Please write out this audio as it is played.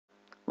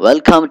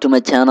Welcome to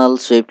my channel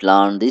Swift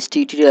Learn. This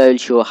tutorial will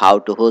show how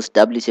to host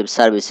WCF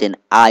service in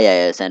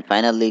IIS and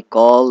finally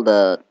call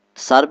the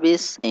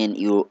service in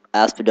your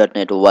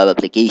ASP.NET web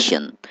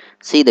application.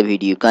 See the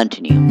video,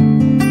 continue.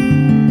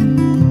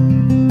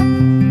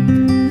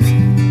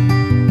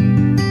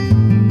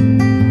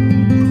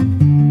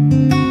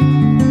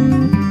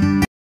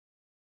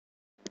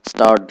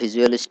 Start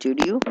Visual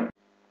Studio,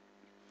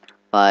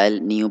 File,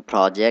 New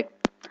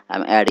Project.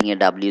 I'm adding a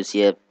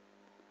WCF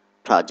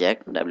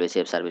project,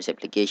 WCF service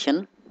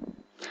application.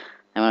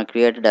 I'm going to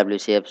create a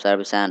WCF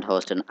service and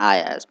host an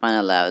IIS.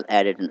 Finally, I will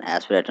add it in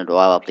ASP.NET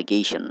web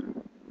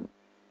application.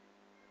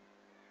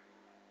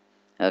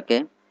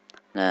 Okay.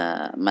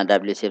 My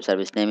WCF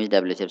service name is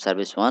WCF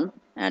Service 1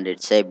 and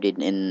it's saved it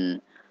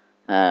in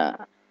uh,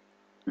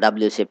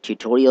 WCF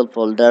tutorial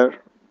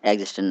folder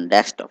existing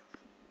desktop.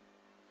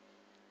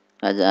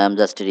 As I'm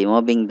just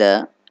removing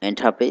the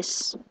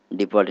interface,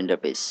 default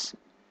interface,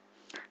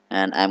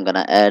 and I'm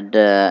gonna add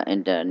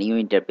in the new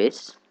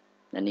interface,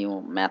 the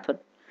new method,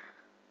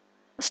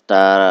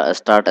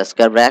 start a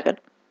square bracket,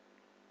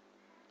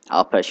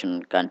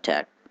 operation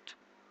contact.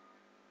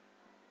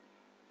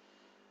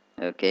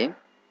 Okay,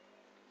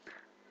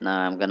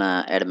 now I'm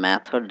gonna add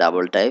method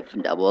double type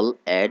double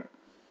add.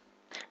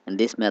 In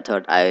this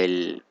method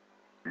I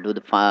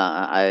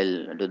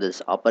will do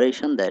this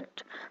operation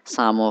that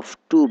sum of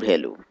two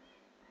value,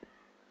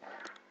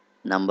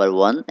 number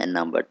 1 and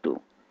number 2,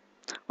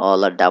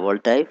 all are double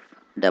type,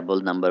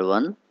 double number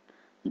 1,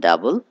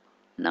 double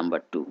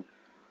number 2.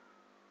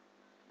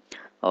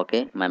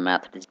 Okay, my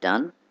method is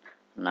done.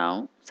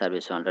 Now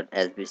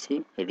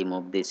service1.sbc,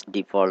 remove this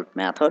default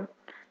method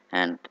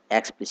and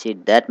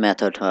explicit that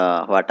method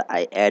what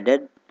I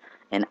added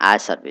in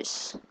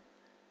iService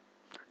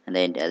and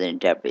then the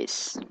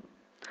interface.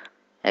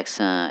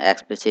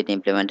 Explicit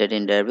implemented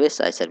in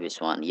database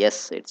iService 1.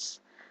 Yes, it's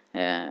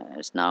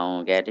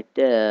now get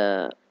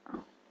it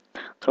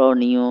throw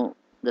new,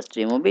 just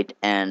remove it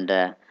and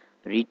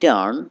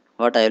return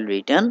what I will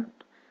return,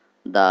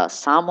 the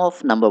sum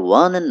of number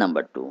 1 and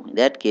number 2. In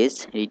that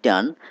case,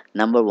 return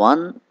number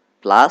 1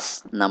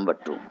 plus number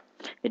 2.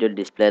 It will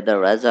display the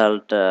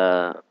result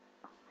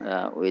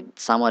with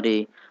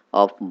summary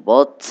of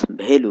both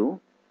value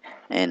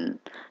in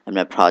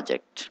my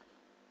project.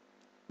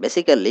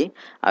 Basically,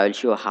 I will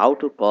show how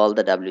to call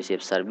the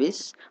WCF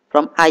service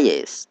from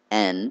IIS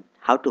and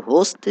how to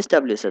host this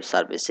WCF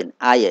service in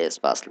IIS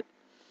firstly.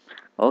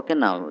 Okay,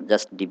 now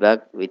just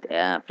debug with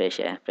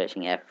pressing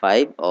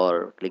F5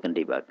 or click on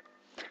debug.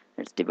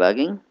 It's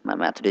debugging. My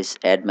method is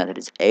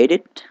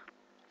edit.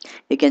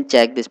 You can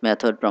check this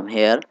method from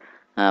here.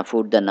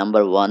 Put the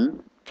number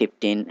 1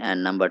 15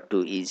 and number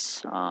 2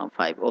 is 5.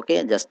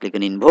 Okay, just click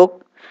on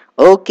invoke.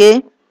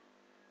 Okay,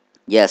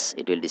 yes,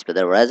 it will display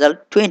the result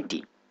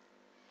 20.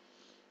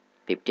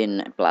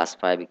 15 plus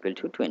 5 equal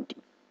to 20.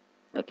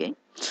 Okay,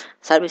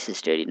 service is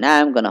ready.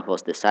 Now I'm gonna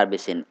host the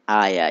service in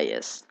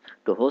IIS.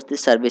 To host this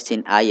service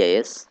in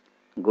IIS,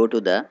 go to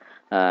the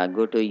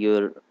go to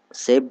your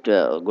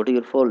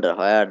folder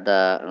where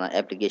the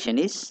application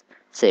is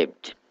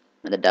saved,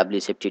 the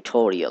WCF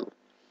tutorial,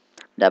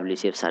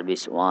 WCF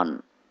service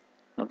 1.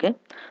 Okay,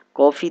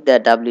 copy the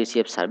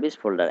WCF service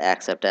folder,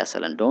 accept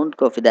SLN. Don't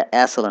copy the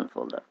SLN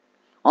folder,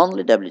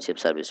 only WCF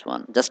service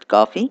 1. Just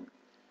copy.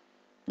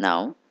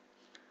 Now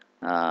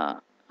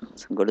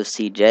go to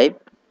C drive,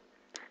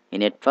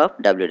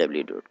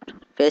 INETPUB-wwwroot.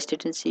 Paste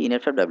it in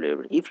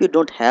C-inetpub-wwwroot. If you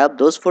don't have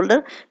those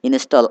folder,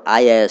 install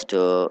IIS.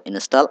 To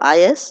install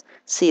IIS,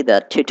 see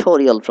the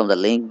tutorial from the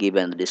link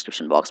given in the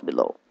description box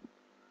below.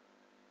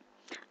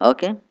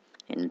 Okay,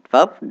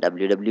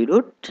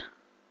 INETPUB-wwwroot.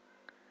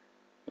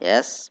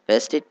 Yes,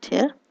 paste it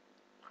here.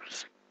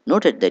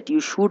 Noted that you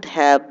should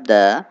have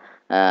the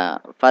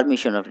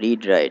permission of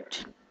read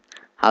write.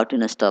 How to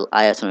install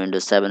IIS on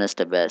Windows 7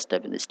 step by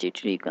step in this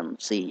tutorial you can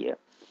see here.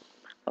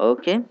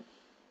 Okay,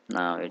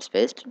 now it's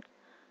pasted.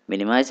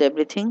 Minimize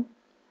everything.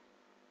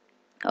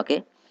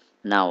 Okay,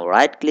 now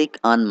right click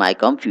on my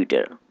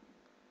computer,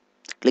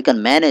 click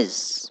on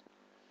manage.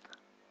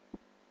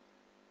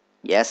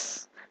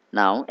 Yes,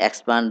 now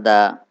expand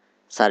the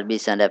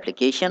service and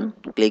application,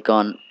 click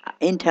on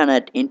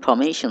Internet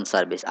Information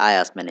Service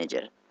IIS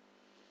manager,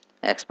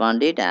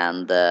 expand it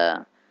and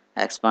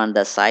expand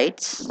the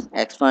sites,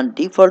 expand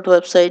default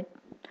website.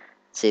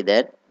 See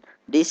that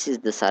this is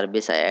the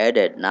service I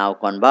added. Now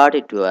convert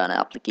it to an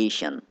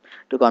application.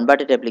 To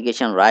convert it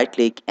application, right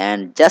click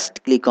and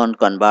just click on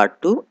convert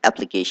to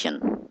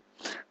application.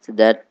 So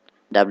that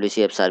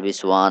WCF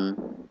service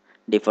 1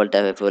 default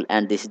available,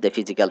 and this is the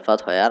physical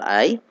path where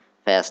I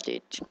passed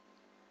it,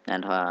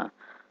 and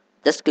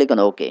just click on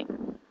OK.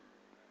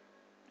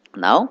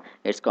 Now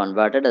it's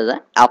converted as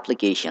an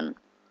application.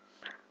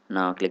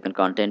 Now click on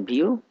content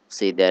view.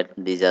 See that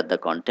these are the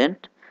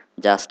content.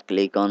 Just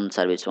click on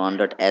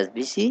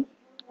service1.sbc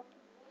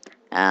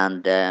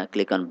and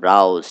click on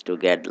browse to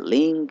get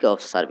link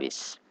of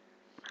service.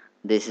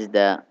 This is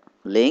the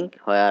link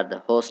where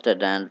the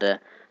hosted and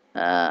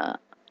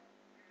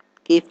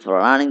keep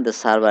running the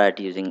server at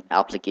using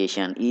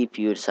application. If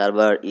your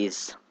server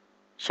is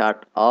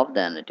shut off,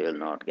 then it will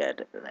not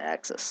get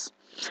access.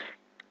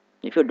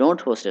 If you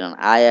don't host it on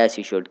IIS,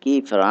 you should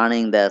keep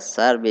running the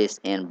service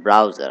in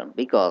browser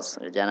because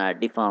it generates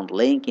different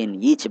link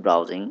in each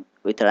browsing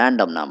with a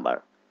random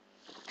number.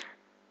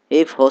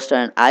 If hosted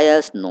on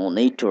IIS, no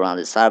need to run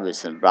the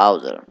service in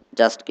browser.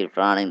 Just keep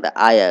running the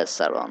IIS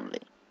server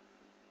only.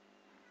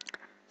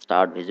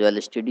 Start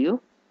Visual Studio.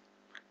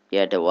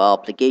 Create a web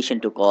application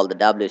to call the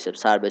WCF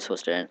service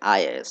hosted in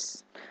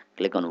IIS.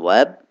 Click on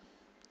Web,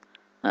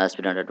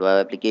 Student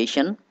Web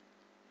Application.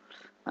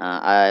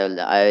 I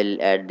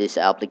will add this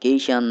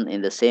application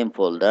in the same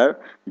folder,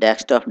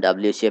 Desktop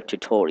WCF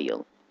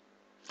Tutorial.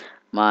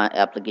 My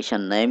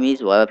application name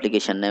is Web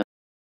Application Name,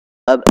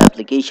 Web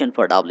Application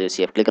for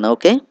WCF. Click on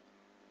OK.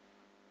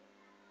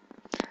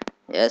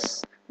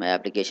 Yes, my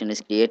application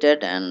is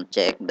created, and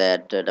check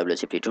that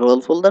WCF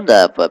tutorial folder,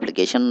 the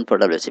application for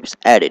WCF is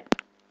added.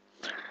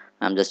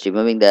 I'm just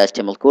removing the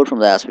HTML code from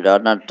the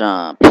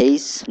ASP.NET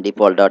page,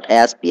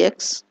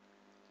 default.aspx.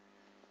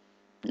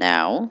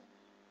 Now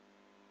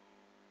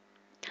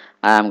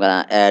I'm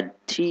gonna add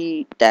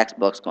three text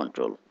box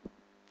control.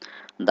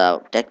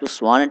 The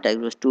textbox 1 and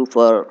textbox 2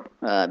 for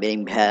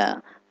being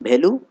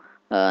value,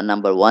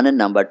 number 1 and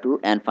number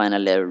 2, and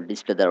finally I will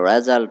display the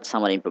result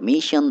summary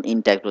information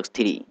in textbox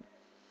 3.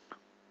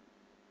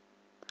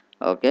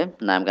 Okay,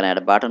 now I'm gonna add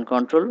a button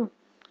control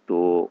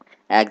to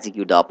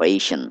execute the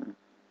operation.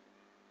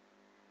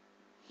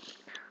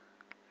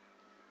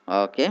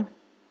 Okay,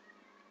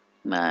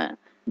 my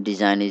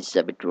design is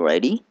a bit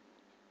ready.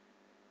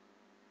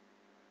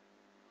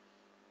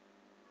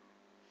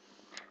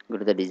 Go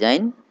to the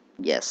design.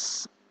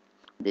 Yes,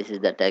 this is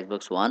the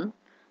textbox 1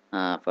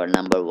 for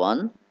number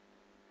 1,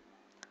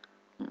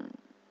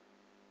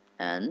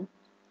 and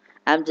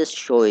I'm just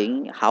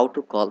showing how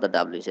to call the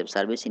WCF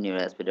service in your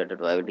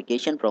ASP.NET Web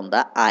application from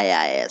the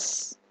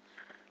IIS.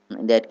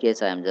 In that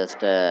case, I am just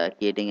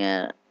creating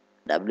a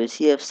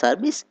WCF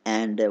service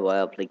and a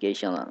web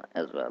application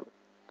as well.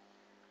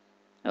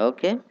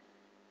 Okay,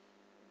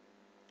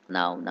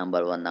 now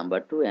number 1, number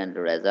 2, and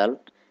the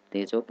result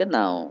is okay.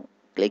 Now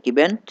click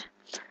event.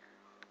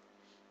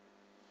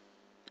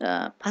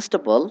 First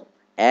of all,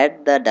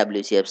 add the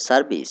WCF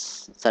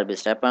service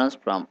reference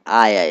from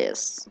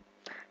IIS.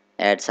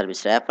 Add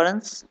service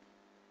reference.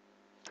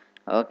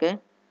 Okay,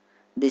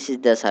 this is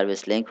the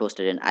service link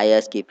hosted in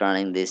IIS. Keep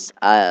running this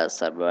IIS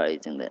server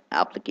using the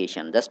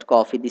application. Just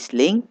copy this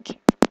link.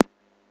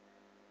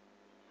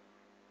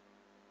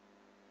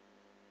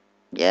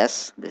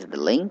 Yes, this is the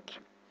link.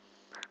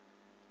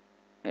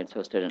 It's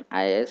hosted in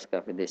IIS.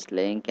 Copy this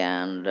link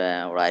and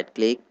right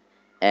click,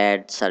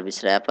 add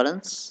service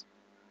reference,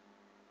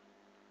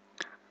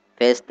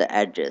 paste the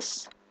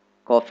address,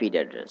 copied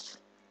address,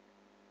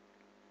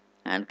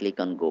 and click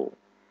on go.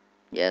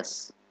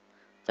 Yes,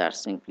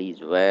 searching,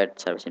 please wait.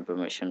 Service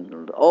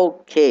information.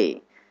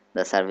 Okay,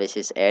 the service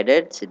is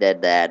added. See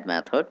that the add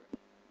method,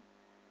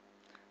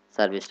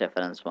 service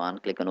reference 1.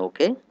 Click on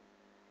OK.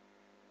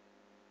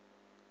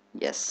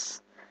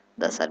 Yes,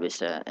 the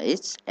service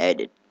is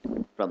added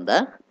from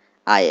the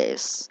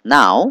IIS.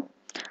 Now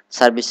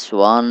service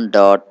 1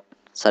 dot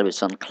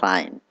service 1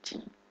 client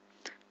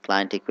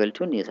equal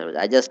to new service.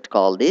 I just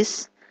call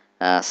this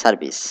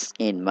service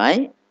in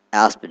my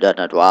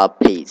ASP.NET web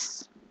page.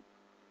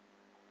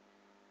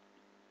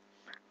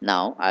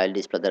 Now I will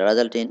display the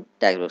result in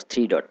textbox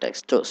 3 dot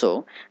text.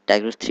 So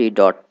textbox 3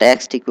 dot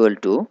text equal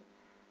to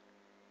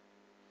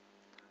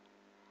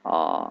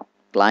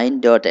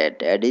client dot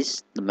add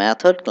is the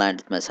method,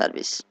 client is my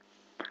service.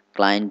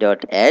 Client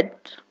dot add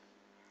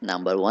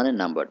number 1 and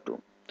number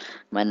 2.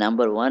 My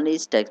number 1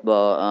 is text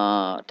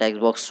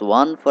box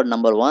 1 for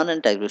number 1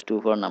 and text box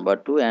 2 for number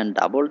 2, and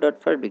double dot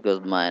for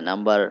because my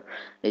number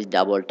is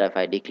double type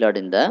I declared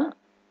in the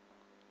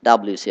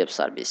WCF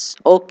service.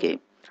 Okay,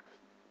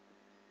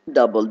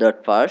 double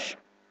dot first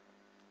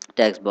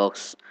text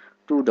box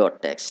 2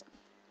 dot text.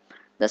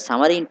 The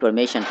summary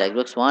information text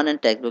box 1 and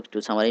text box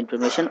 2 summary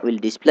information will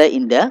display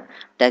in the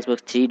text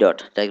box 3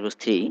 dot text box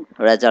 3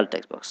 result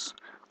text box.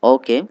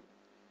 Okay,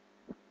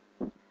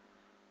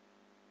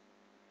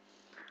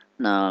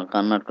 now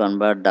cannot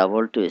convert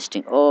double to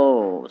string.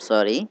 Oh,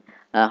 sorry.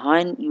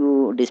 When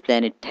you display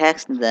any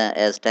text in the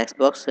as text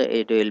box,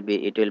 it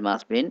will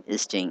must be in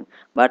string.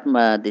 But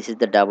this is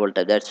the double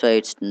type. That's why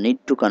it's need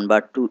to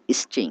convert to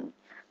string.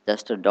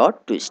 Just a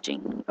dot to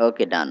string.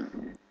 Okay,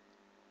 done.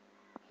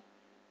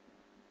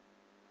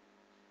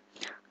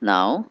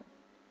 Now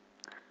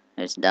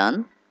it's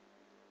done.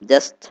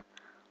 Just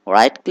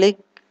right click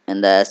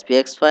in the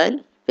SPX file,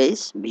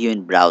 paste view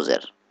in browser.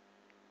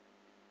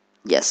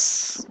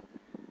 Yes.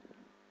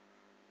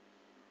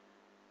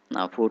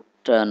 Now put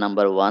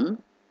number 1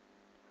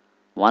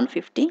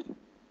 150,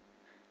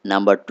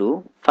 number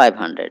 2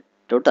 500,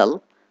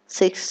 total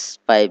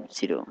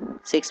 650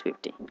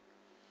 650.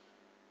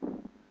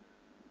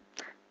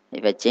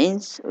 If I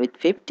change with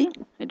 50,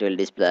 it will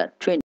display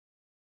 20,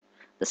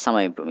 the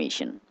summary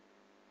information.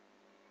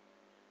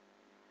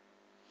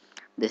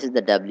 This is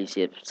the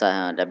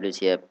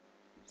WCF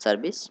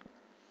service.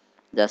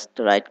 Just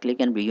right click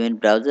and view in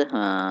browser,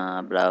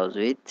 browse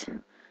with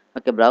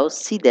Okay, browse,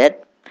 see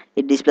that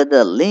it displays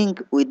the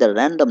link with the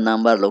random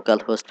number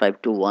localhost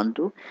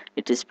 5212.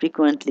 It is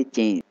frequently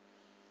changed.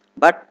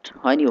 But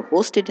when you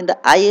host it in the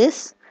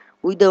IIS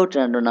without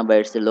random number,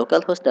 it's the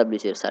localhost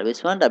WCF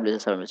service 1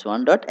 WCF service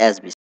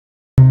 1.sbc.